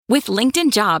With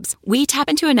LinkedIn Jobs, we tap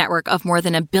into a network of more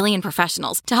than 1 billion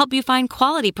professionals to help you find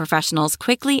quality professionals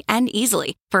quickly and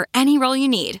easily for any role you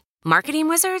need. Marketing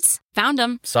wizards? Found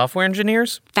them. Software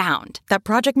engineers? Found. That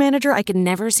project manager I could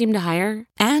never seem to hire?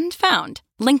 And found.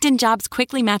 LinkedIn Jobs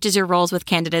quickly matches your roles with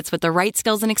candidates with the right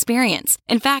skills and experience.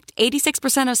 In fact,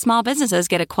 86% of small businesses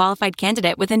get a qualified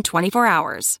candidate within 24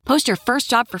 hours. Post your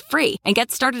first job for free and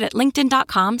get started at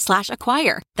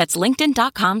linkedin.com/acquire. That's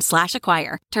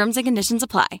linkedin.com/acquire. Terms and conditions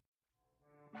apply.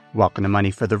 Welcome to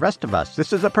Money for the Rest of Us.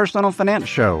 This is a personal finance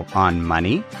show on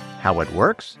money, how it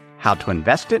works, how to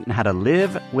invest it, and how to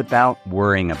live without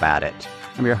worrying about it.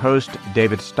 I'm your host,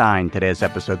 David Stein. Today is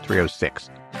episode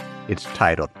 306. It's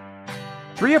titled,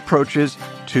 3 Approaches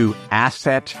to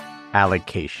Asset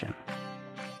Allocation.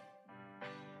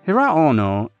 Hirao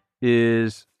Ono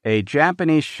is a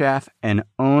Japanese chef and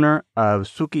owner of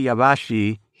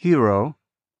Sukiyabashi Hiro,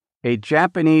 a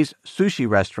Japanese sushi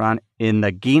restaurant in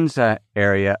the Ginza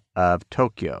area of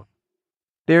Tokyo.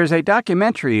 There's a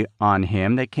documentary on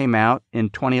him that came out in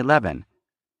 2011,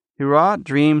 Hirao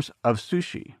Dreams of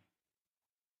Sushi.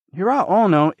 Hirao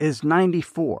Ono is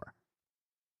 94.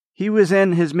 He was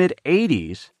in his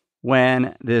mid-80s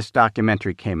when this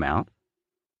documentary came out,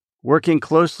 working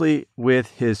closely with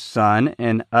his son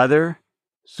and other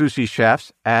sushi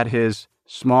chefs at his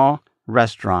small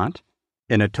restaurant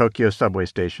in a Tokyo subway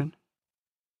station.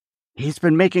 He's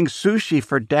been making sushi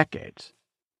for decades.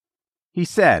 He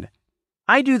said,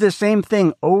 "I do the same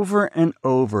thing over and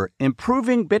over,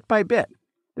 improving bit by bit.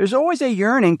 There's always a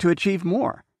yearning to achieve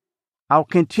more. I'll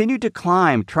continue to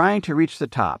climb, trying to reach the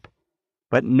top,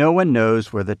 but no one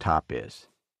knows where the top is."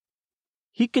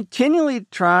 He continually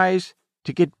tries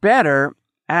to get better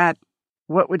at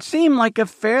what would seem like a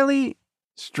fairly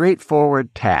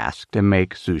straightforward task to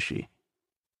make sushi,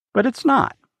 but it's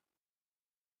not.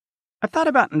 I thought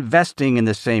about investing in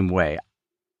the same way.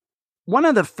 One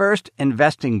of the first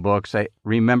investing books I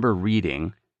remember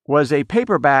reading was a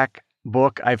paperback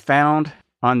book I found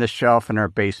on the shelf in our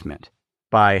basement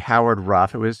by Howard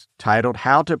Ruff. It was titled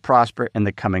How to Prosper in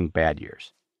the Coming Bad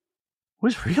Years. It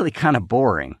was really kind of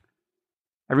boring.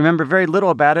 I remember very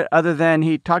little about it other than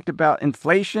he talked about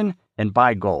inflation and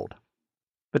buy gold.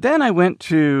 But then I went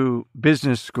to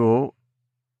business school,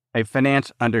 a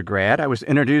finance undergrad. I was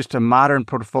introduced to modern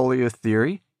portfolio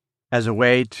theory as a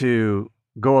way to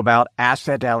go about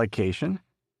asset allocation.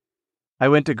 I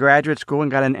went to graduate school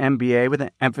and got an MBA with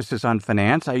an emphasis on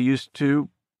finance. I used to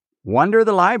wander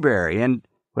the library and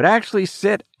would actually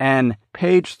sit and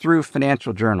page through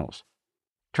financial journals,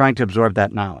 trying to absorb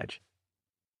that knowledge.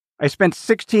 I spent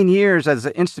 16 years as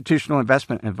an institutional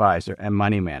investment advisor and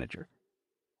money manager,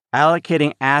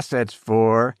 allocating assets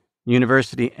for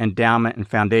university endowment and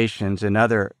foundations and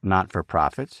other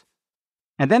not-for-profits.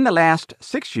 And then the last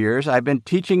 6 years, I've been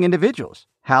teaching individuals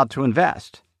how to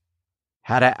invest,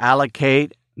 how to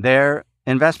allocate their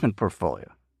investment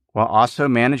portfolio, while also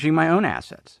managing my own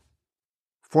assets.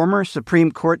 Former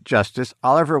Supreme Court Justice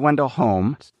Oliver Wendell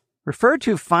Holmes referred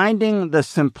to finding the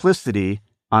simplicity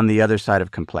on the other side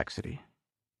of complexity.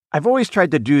 I've always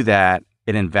tried to do that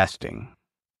in investing.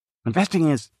 Investing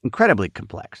is incredibly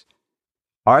complex.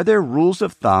 Are there rules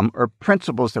of thumb or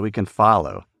principles that we can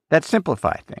follow that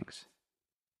simplify things?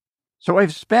 So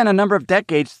I've spent a number of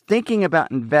decades thinking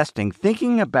about investing,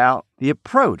 thinking about the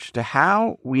approach to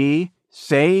how we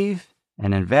save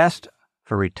and invest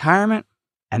for retirement,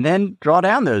 and then draw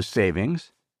down those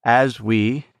savings as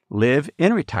we live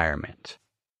in retirement.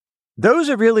 Those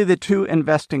are really the 2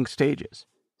 investing stages,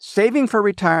 saving for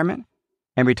retirement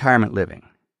and retirement living.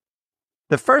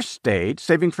 The first stage,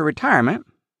 saving for retirement,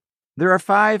 there are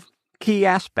 5 key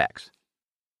aspects.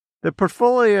 The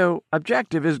portfolio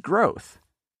objective is growth,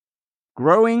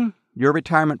 growing your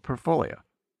retirement portfolio.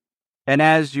 And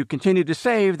as you continue to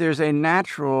save, there's a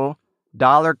natural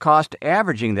dollar cost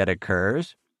averaging that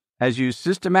occurs as you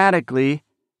systematically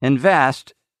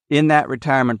invest in that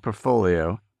retirement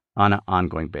portfolio on an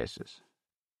ongoing basis.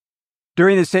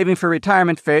 During the saving for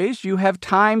retirement phase, you have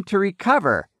time to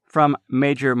recover from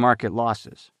major market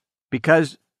losses,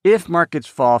 because if markets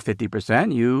fall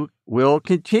 50%, you will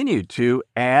continue to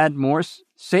add more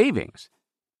savings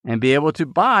and be able to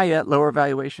buy at lower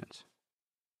valuations.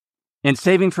 In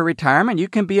saving for retirement, you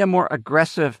can be a more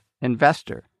aggressive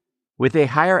investor with a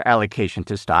higher allocation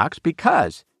to stocks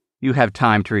because you have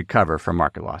time to recover from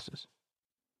market losses.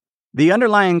 The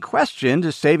underlying question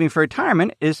to saving for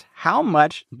retirement is, how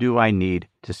much do I need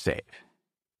to save?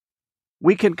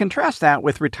 We can contrast that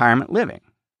with retirement living.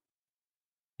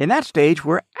 In that stage,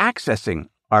 we're accessing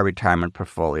our retirement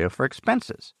portfolio for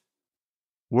expenses.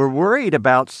 We're worried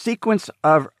about sequence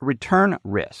of return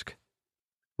risk.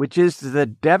 which is the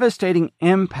devastating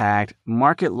impact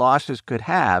market losses could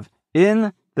have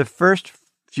in the first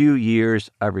few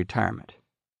years of retirement.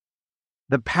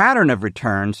 The pattern of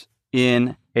returns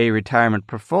in a retirement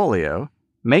portfolio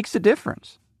makes a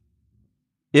difference.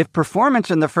 If performance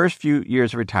in the first few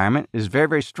years of retirement is very,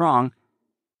 very strong,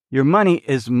 your money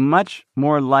is much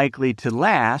more likely to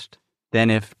last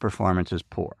than if performance is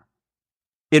poor.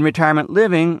 In retirement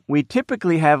living, we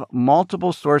typically have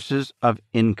multiple sources of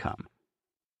income.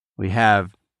 We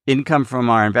have income from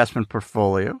our investment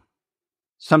portfolio.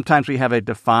 Sometimes we have a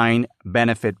defined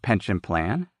benefit pension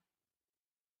plan.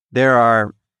 There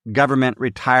are government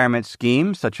retirement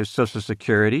schemes such as Social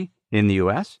Security in the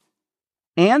U.S.,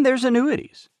 and there's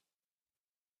annuities.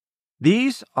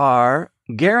 These are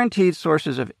guaranteed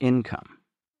sources of income.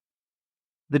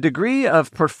 The degree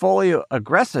of portfolio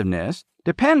aggressiveness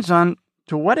depends on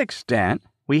to what extent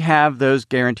we have those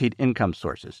guaranteed income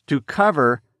sources to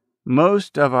cover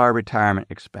most of our retirement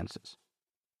expenses.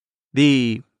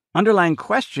 The underlying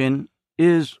question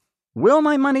is, will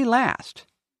my money last?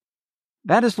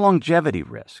 That is longevity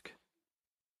risk.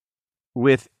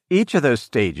 With each of those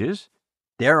stages,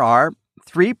 there are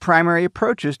three primary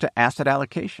approaches to asset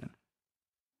allocation.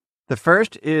 The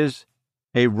first is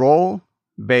a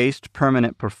role-based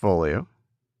permanent portfolio.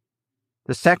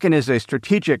 The second is a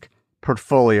strategic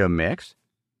portfolio mix.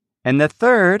 And the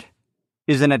third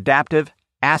is an adaptive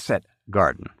asset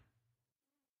garden.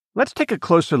 Let's take a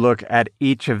closer look at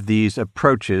each of these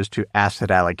approaches to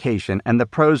asset allocation and the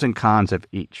pros and cons of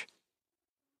each.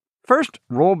 First,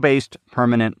 role-based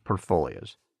permanent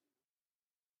portfolios.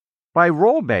 By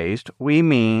role-based, we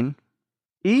mean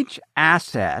each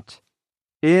asset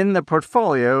in the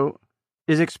portfolio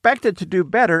is expected to do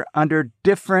better under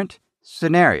different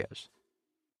scenarios.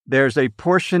 There's a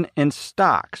portion in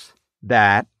stocks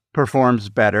that performs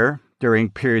better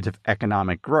during periods of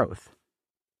economic growth.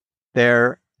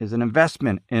 There is an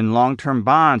investment in long-term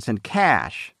bonds and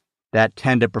cash that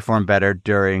tend to perform better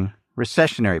during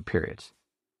recessionary periods.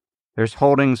 There's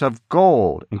holdings of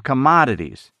gold and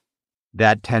commodities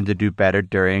that tend to do better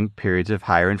during periods of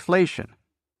higher inflation.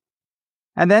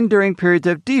 And then during periods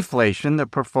of deflation, the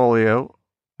portfolio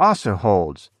also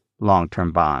holds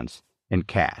long-term bonds and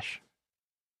cash.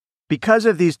 Because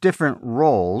of these different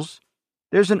roles,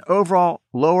 there's an overall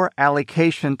lower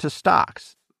allocation to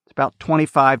stocks. It's about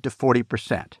 25 to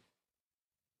 40%.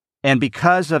 And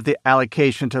because of the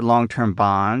allocation to long-term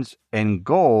bonds and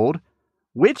gold,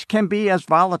 which can be as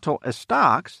volatile as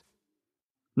stocks,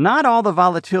 not all the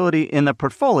volatility in the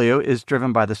portfolio is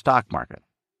driven by the stock market.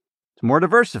 It's more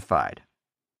diversified.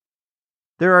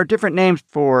 There are different names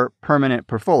for permanent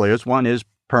portfolios. One is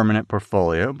permanent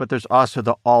portfolio, but there's also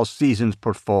the all seasons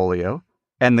portfolio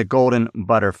and the golden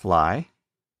butterfly.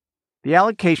 The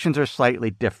allocations are slightly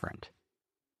different.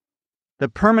 The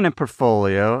permanent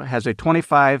portfolio has a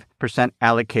 25%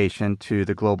 allocation to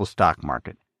the global stock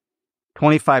market,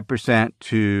 25%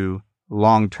 to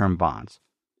long-term bonds,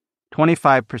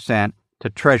 25% to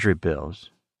treasury bills,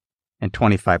 and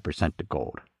 25% to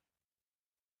gold.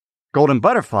 Golden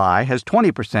Butterfly has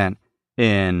 20%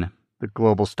 in the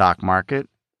global stock market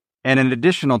and an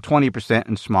additional 20%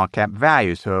 in small cap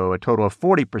value, so a total of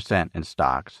 40% in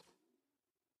stocks,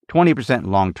 20%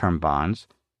 in long-term bonds,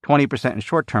 20% in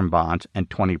short-term bonds, and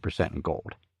 20% in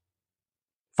gold.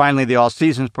 Finally, the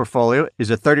all-seasons portfolio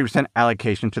is a 30%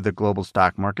 allocation to the global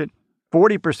stock market,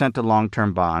 40% to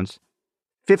long-term bonds,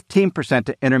 15%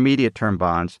 to intermediate-term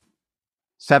bonds,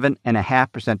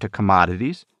 7.5% to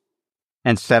commodities,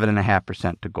 and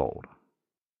 7.5% to gold.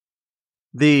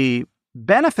 The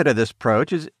benefit of this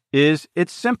approach is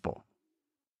it's simple.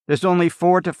 There's only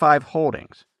 4 to 5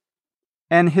 holdings.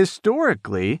 And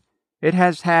historically, it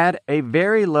has had a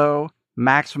very low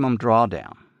maximum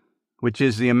drawdown, which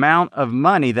is the amount of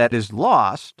money that is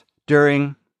lost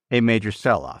during a major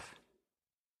sell-off.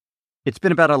 It's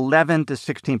been about 11 to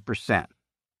 16%.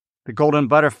 The Golden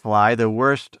Butterfly, the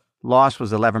worst loss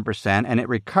was 11%, and it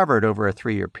recovered over a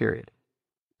 3-year period.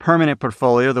 Permanent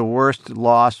portfolio, the worst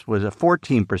loss was a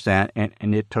 14%,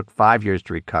 and it took 5 years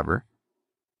to recover.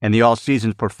 And the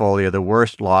all-seasons portfolio, the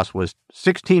worst loss was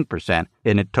 16%,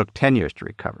 and it took 10 years to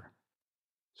recover.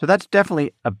 So that's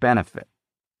definitely a benefit.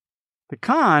 The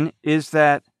con is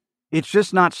that it's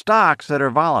just not stocks that are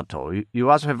volatile.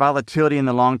 You also have volatility in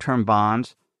the long-term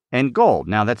bonds and gold.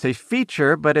 Now, that's a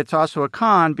feature, but it's also a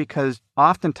con because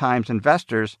oftentimes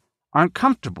investors aren't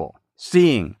comfortable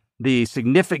seeing the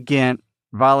significant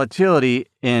volatility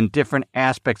in different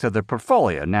aspects of the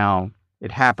portfolio. Now,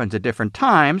 it happens at different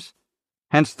times,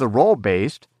 hence the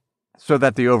role-based, so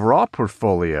that the overall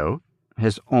portfolio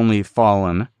has only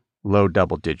fallen low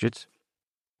double digits,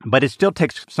 but it still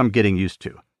takes some getting used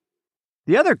to.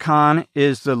 The other con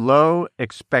is the low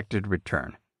expected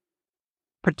return,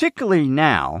 particularly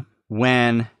now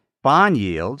when bond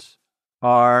yields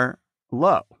are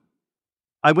low.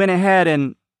 I went ahead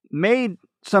and made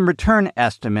some return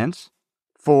estimates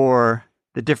for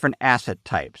the different asset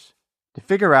types to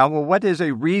figure out, well, what is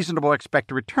a reasonable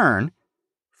expected return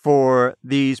for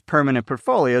these permanent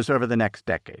portfolios over the next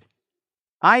decade?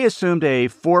 I assumed a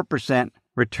 4%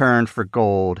 return for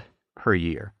gold per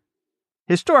year.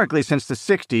 Historically, since the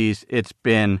 60s, it's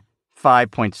been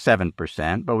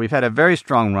 5.7%, but we've had a very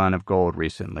strong run of gold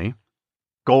recently.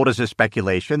 Gold is a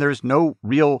speculation. There's no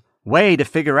real way to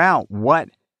figure out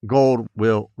what gold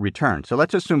will return. So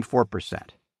let's assume 4%.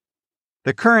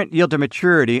 The current yield to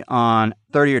maturity on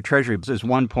 30-year treasuries is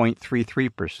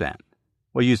 1.33%.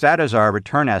 We'll use that as our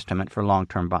return estimate for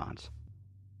long-term bonds.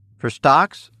 For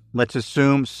stocks, let's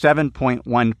assume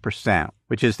 7.1%,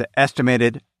 which is the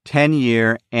estimated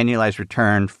 10-year annualized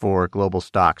return for global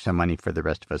stocks and money for the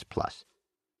rest of us plus.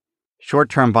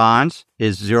 Short-term bonds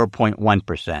is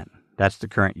 0.1%. That's the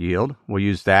current yield. We'll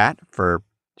use that for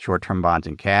short-term bonds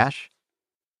and cash.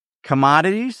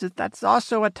 Commodities, that's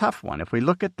also a tough one. If we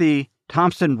look at the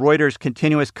Thomson Reuters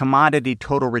Continuous Commodity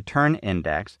Total Return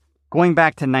Index, going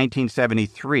back to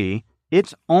 1973,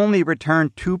 it's only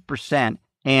returned 2%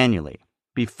 annually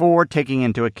before taking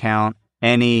into account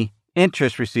any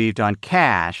interest received on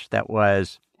cash that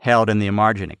was held in the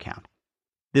margin account.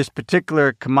 This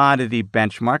particular commodity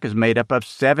benchmark is made up of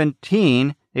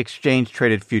 17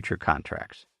 exchange-traded future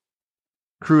contracts.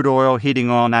 Crude oil,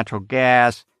 heating oil, natural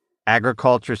gas,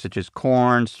 agriculture such as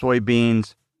corn,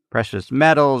 soybeans, precious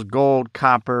metals, gold,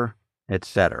 copper,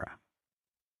 etc.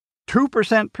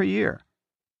 2% per year.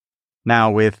 Now,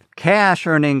 with cash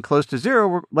earning close to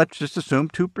zero, let's just assume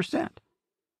 2%.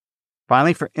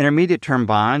 Finally, for intermediate-term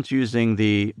bonds, using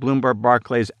the Bloomberg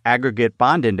Barclays Aggregate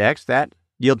Bond Index, that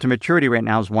yield to maturity right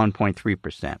now is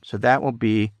 1.3%. So that will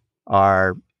be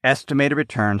our estimated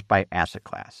returns by asset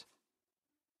class.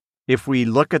 If we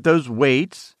look at those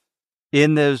weights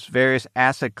in those various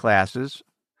asset classes,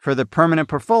 for the permanent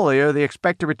portfolio, the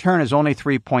expected return is only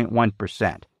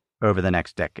 3.1% over the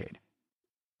next decade.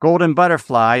 Golden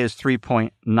Butterfly is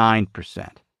 3.9%.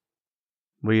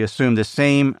 We assume the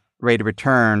same rate of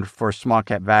return for small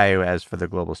cap value as for the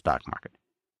global stock market.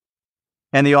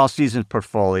 And the all seasons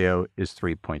portfolio is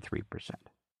 3.3%.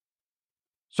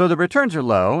 So the returns are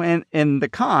low, and the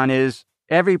con is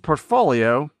every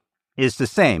portfolio is the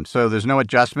same. So there's no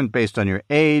adjustment based on your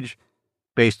age,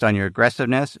 based on your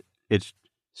aggressiveness. It's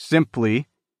simply,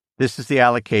 this is the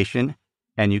allocation,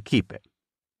 and you keep it.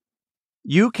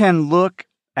 You can look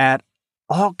at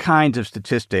all kinds of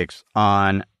statistics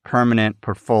on permanent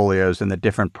portfolios and the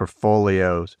different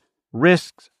portfolios,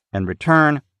 risks and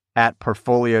return at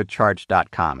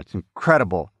portfoliocharts.com. It's an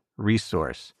incredible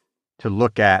resource to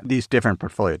look at these different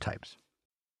portfolio types.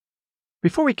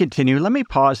 Before we continue, let me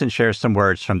pause and share some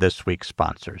words from this week's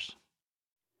sponsors.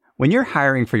 When you're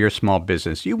hiring for your small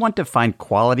business, you want to find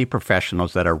quality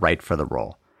professionals that are right for the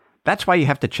role. That's why you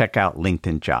have to check out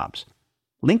LinkedIn Jobs.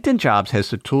 LinkedIn Jobs has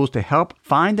the tools to help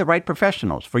find the right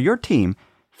professionals for your team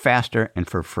faster and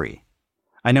for free.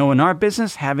 I know in our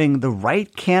business, having the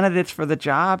right candidates for the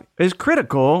job is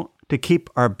critical to keep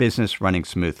our business running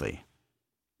smoothly.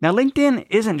 Now, LinkedIn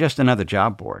isn't just another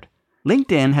job board.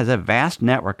 LinkedIn has a vast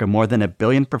network of more than 1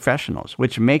 billion professionals,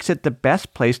 which makes it the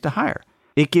best place to hire.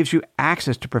 It gives you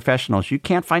access to professionals you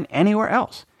can't find anywhere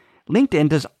else. LinkedIn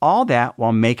does all that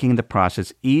while making the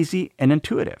process easy and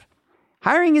intuitive.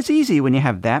 Hiring is easy when you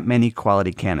have that many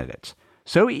quality candidates.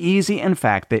 So easy, in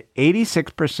fact, that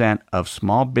 86% of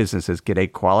small businesses get a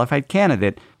qualified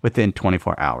candidate within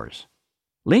 24 hours.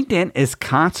 LinkedIn is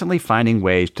constantly finding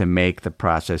ways to make the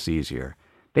process easier.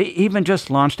 They even just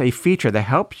launched a feature that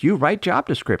helps you write job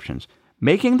descriptions,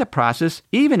 making the process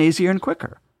even easier and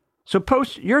quicker. So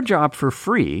post your job for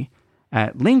free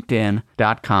at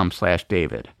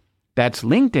linkedin.com/David. That's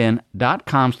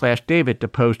linkedin.com/David to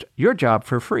post your job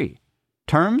for free.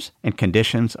 Terms and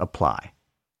conditions apply.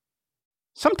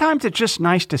 Sometimes it's just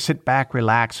nice to sit back,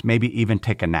 relax, maybe even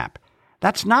take a nap.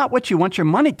 That's not what you want your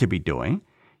money to be doing.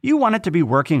 You want it to be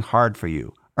working hard for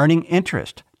you, earning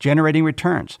interest, generating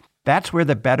returns. That's where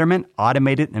the Betterment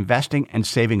Automated Investing and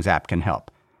Savings app can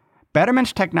help.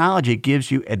 Betterment's technology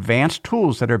gives you advanced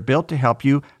tools that are built to help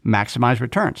you maximize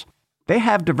returns. They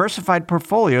have diversified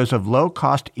portfolios of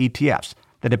low-cost ETFs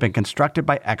that have been constructed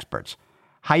by experts,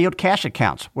 high-yield cash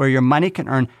accounts where your money can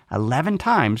earn 11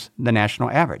 times the national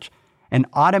average, and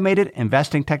automated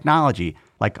investing technology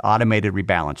like automated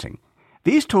rebalancing.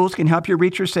 These tools can help you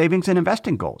reach your savings and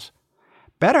investing goals.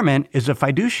 Betterment is a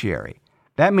fiduciary.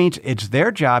 That means it's their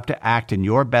job to act in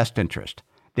your best interest.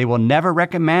 They will never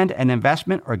recommend an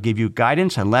investment or give you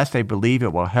guidance unless they believe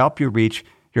it will help you reach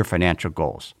your financial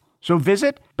goals. So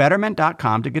visit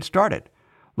Betterment.com to get started.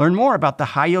 Learn more about the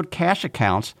high-yield cash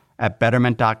accounts at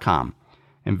Betterment.com.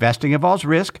 Investing involves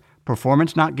risk,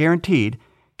 performance not guaranteed.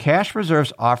 Cash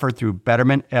reserves offered through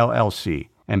Betterment LLC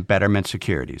and Betterment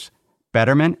Securities.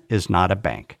 Betterment is not a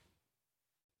bank.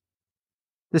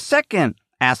 The second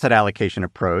asset allocation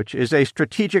approach is a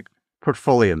strategic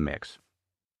portfolio mix,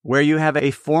 where you have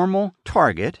a formal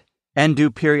target and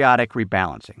do periodic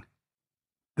rebalancing.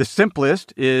 The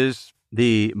simplest is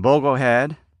the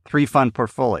Boglehead 3-fund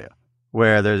portfolio,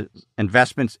 where there's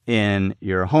investments in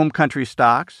your home country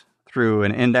stocks through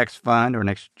an index fund or an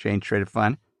exchange-traded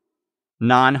fund,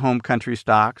 non-home country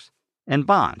stocks, and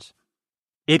bonds.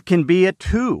 It can be a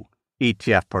 2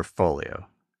 ETF portfolio.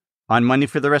 On Money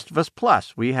for the Rest of Us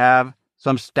Plus, we have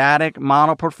some static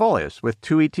model portfolios with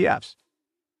 2 ETFs,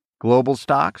 global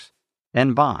stocks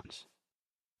and bonds.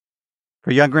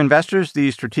 For younger investors,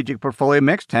 the strategic portfolio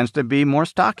mix tends to be more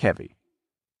stock-heavy.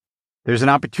 There's an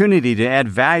opportunity to add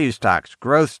value stocks,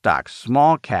 growth stocks,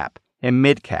 small cap, and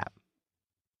mid cap.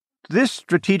 This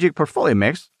strategic portfolio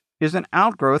mix is an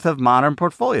outgrowth of modern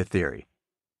portfolio theory,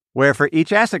 where for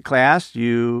each asset class,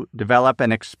 you develop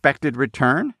an expected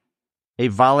return, a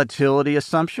volatility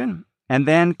assumption, and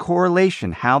then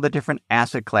correlation, how the different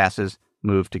asset classes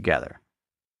move together.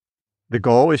 The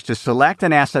goal is to select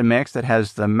an asset mix that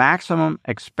has the maximum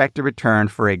expected return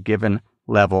for a given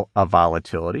level of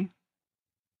volatility,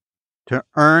 to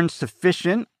earn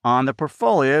sufficient on the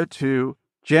portfolio to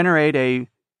generate a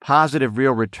positive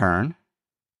real return,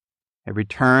 a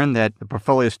return that the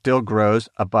portfolio still grows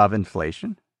above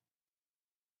inflation.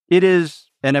 It is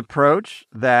an approach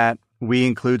that we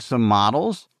include some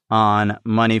models on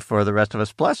Money for the Rest of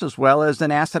Us Plus, as well as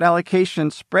an asset allocation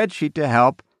spreadsheet to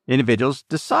help individuals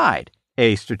decide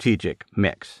a strategic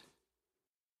mix.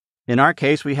 In our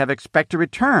case, we have expected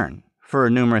return for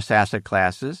numerous asset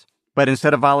classes, but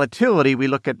instead of volatility, we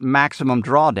look at maximum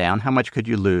drawdown, how much could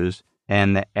you lose,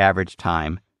 and the average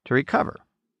time to recover.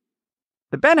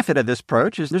 The benefit of this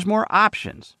approach is there's more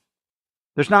options.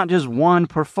 There's not just one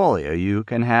portfolio. You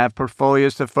can have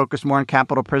portfolios that focus more on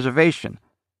capital preservation,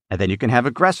 and then you can have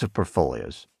aggressive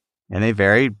portfolios, and they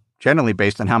vary generally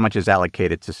based on how much is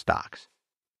allocated to stocks.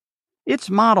 It's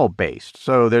model-based,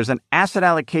 so there's an asset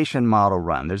allocation model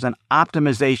run. There's an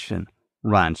optimization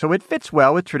run, so it fits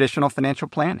well with traditional financial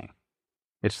planning.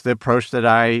 It's the approach that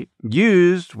I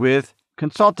used with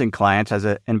consulting clients as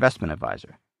an investment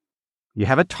advisor. You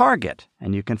have a target,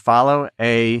 and you can follow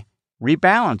a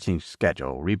rebalancing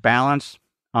schedule. Rebalance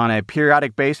on a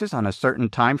periodic basis on a certain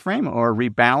time frame, or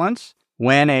rebalance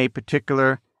when a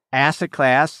particular asset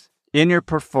class in your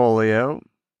portfolio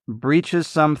breaches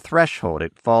some threshold.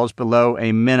 It falls below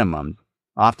a minimum.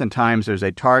 Oftentimes there's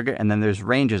a target, and then there's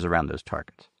ranges around those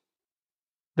targets.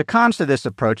 The cons to this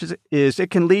approach is it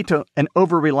can lead to an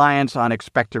over-reliance on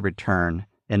expected return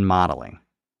in modeling.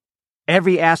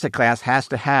 Every asset class has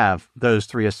to have those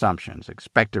 3 assumptions: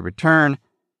 expected return,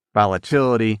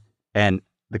 volatility, and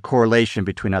the correlation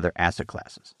between other asset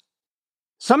classes.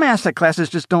 Some asset classes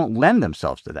just don't lend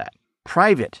themselves to that.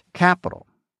 Private capital,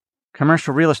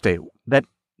 commercial real estate, that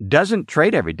doesn't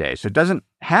trade every day, so it doesn't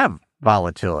have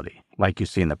volatility like you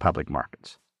see in the public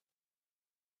markets.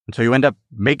 And so you end up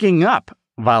making up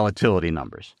volatility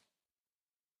numbers.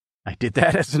 I did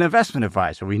that as an investment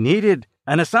advisor. We needed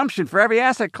an assumption for every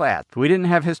asset class. If we didn't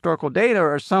have historical data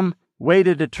or some way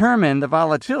to determine the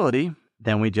volatility,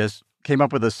 then we just came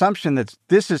up with an assumption that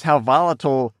this is how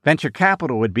volatile venture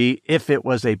capital would be if it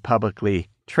was a publicly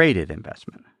traded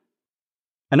investment.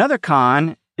 Another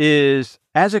con is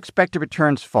as expected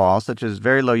returns fall, such as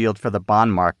very low yield for the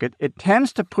bond market, it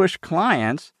tends to push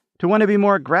clients to want to be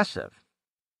more aggressive,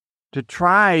 to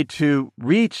try to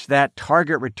reach that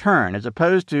target return, as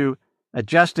opposed to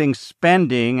adjusting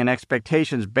spending and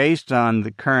expectations based on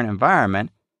the current environment.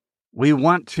 We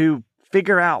want to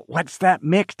figure out what's that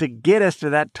mix to get us to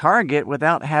that target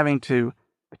without having to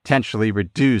potentially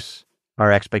reduce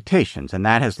our expectations. And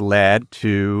that has led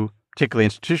to particularly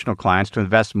institutional clients to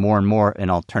invest more and more in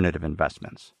alternative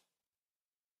investments.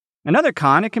 Another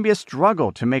con, it can be a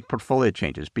struggle to make portfolio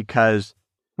changes because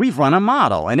we've run a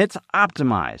model and it's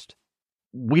optimized.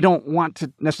 We don't want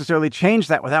to necessarily change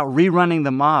that without rerunning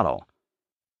the model.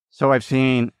 So I've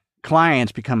seen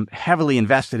clients become heavily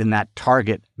invested in that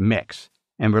target mix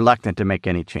and reluctant to make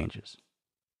any changes.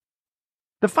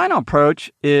 The final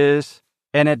approach is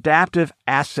an adaptive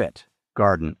asset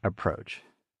garden approach,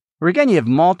 where again you have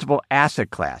multiple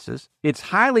asset classes. It's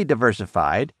highly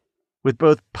diversified with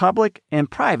both public and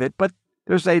private, but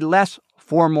there's a less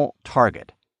formal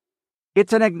target.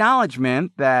 It's an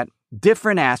acknowledgement that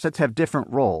different assets have different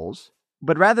roles,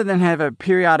 but rather than have a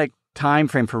periodic time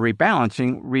frame for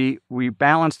rebalancing, we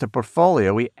rebalance the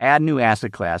portfolio, we add new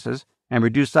asset classes, and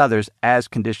reduce others as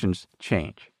conditions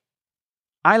change.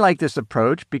 I like this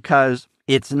approach because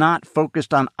it's not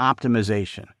focused on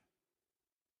optimization.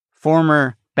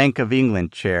 Former Bank of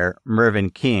England chair Mervyn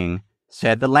King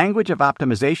said the language of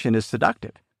optimization is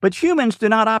seductive, but humans do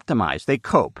not optimize, they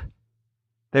cope.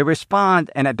 They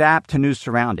respond and adapt to new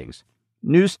surroundings,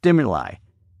 new stimuli,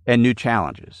 and new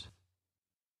challenges.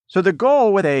 So the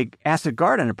goal with a asset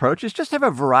garden approach is just have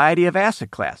a variety of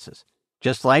asset classes,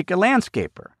 just like a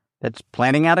landscaper that's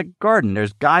planning out a garden.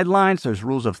 There's guidelines, there's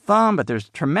rules of thumb, but there's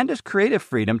tremendous creative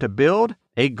freedom to build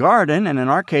a garden, and in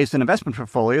our case, an investment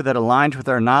portfolio that aligns with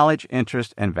our knowledge,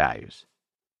 interest, and values.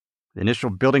 The initial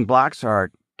building blocks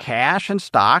are cash and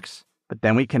stocks, but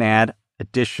then we can add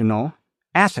additional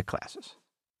asset classes.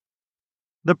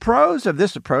 The pros of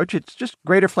this approach, it's just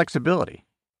greater flexibility.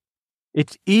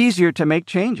 It's easier to make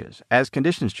changes as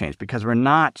conditions change because we're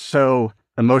not so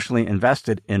emotionally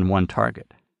invested in one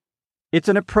target. It's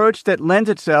an approach that lends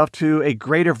itself to a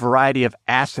greater variety of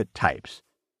asset types.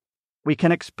 We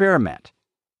can experiment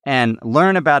and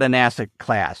learn about an asset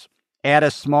class, add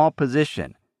a small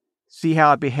position, see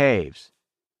how it behaves,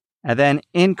 and then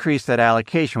increase that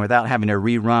allocation without having to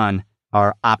rerun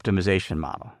our optimization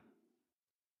model.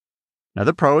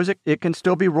 Another pro is it can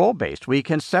still be role-based. We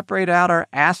can separate out our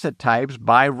asset types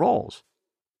by roles.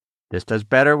 This does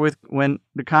better when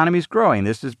the economy is growing.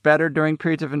 This is better during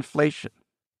periods of inflation.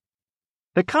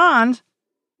 The cons,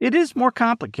 it is more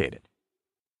complicated.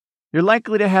 You're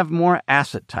likely to have more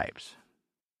asset types.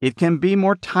 It can be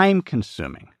more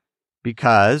time-consuming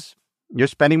because you're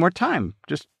spending more time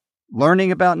just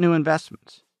learning about new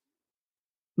investments.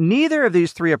 Neither of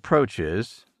these three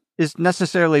approaches is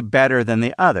necessarily better than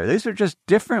the other. These are just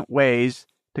different ways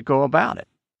to go about it.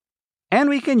 And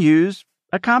we can use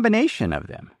a combination of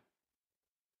them.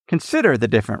 Consider the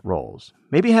different roles.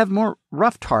 Maybe have more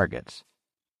rough targets.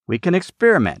 We can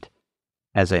experiment,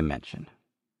 as I mentioned.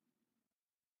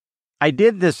 I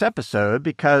did this episode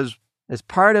because as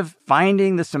part of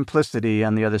finding the simplicity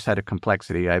on the other side of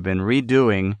complexity, I've been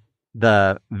redoing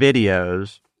the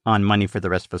videos on Money for the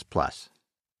Rest of Us Plus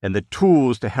and the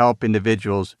tools to help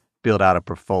individuals build out a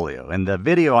portfolio. And the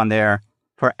video on there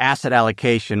for asset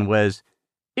allocation was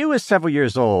several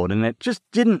years old, and it just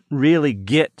didn't really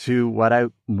get to what I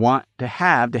want to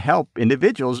have to help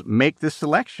individuals make the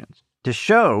selections, to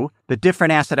show the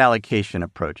different asset allocation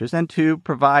approaches and to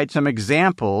provide some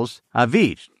examples of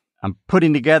each. I'm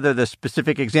putting together the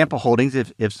specific example holdings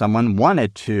if someone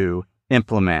wanted to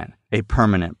implement a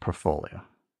permanent portfolio.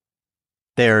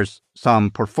 There's some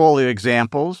portfolio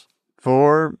examples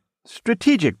for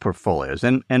strategic portfolios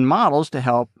and models to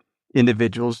help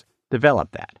individuals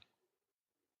develop that.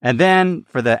 And then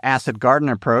for the asset garden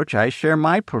approach, I share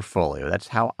my portfolio. That's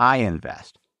how I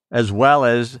invest, as well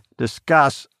as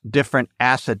discuss different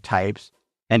asset types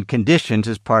and conditions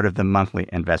as part of the monthly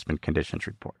investment conditions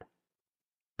report.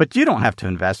 But you don't have to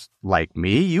invest like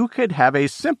me. You could have a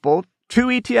simple 2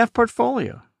 ETF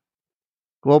portfolio.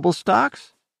 Global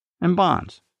stocks and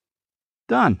bonds.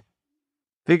 Done.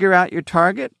 Figure out your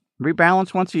target,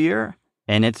 rebalance once a year,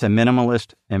 and it's a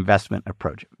minimalist investment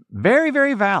approach. Very,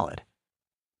 very valid.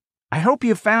 I hope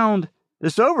you found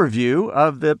this overview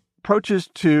of the approaches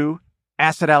to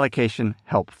asset allocation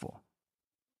helpful.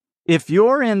 If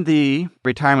you're in the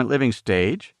retirement living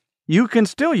stage, you can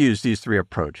still use these three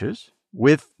approaches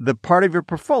with the part of your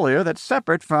portfolio that's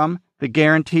separate from the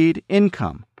guaranteed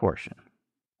income portion.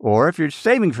 Or if you're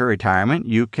saving for retirement,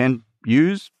 you can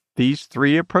use these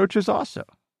three approaches also.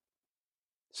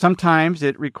 Sometimes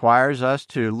it requires us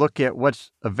to look at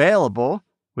what's available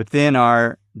within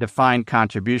our defined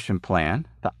contribution plan,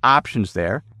 the options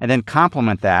there, and then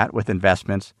complement that with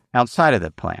investments outside of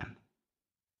the plan.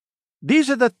 These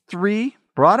are the three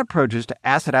broad approaches to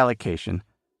asset allocation,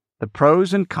 the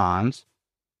pros and cons.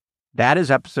 That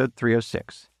is episode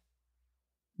 306.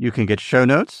 You can get show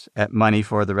notes at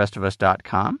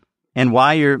moneyfortherestofus.com. And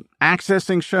while you're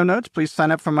accessing show notes, please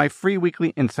sign up for my free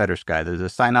weekly Insider's Guide. There's a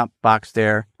sign-up box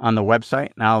there on the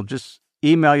website, and I'll just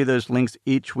email you those links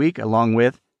each week along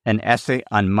with an essay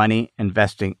on money,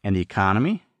 investing, and the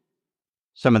economy.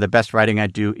 Some of the best writing I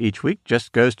do each week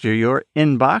just goes to your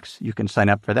inbox. You can sign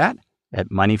up for that at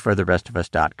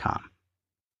moneyfortherestofus.com.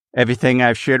 Everything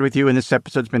I've shared with you in this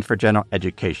episode has been for general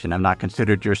education. I've not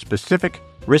considered your specific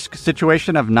risk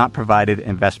situation. I've not provided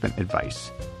investment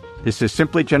advice. This is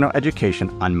simply general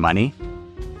education on money,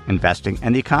 investing,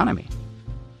 and the economy.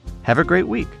 Have a great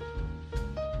week.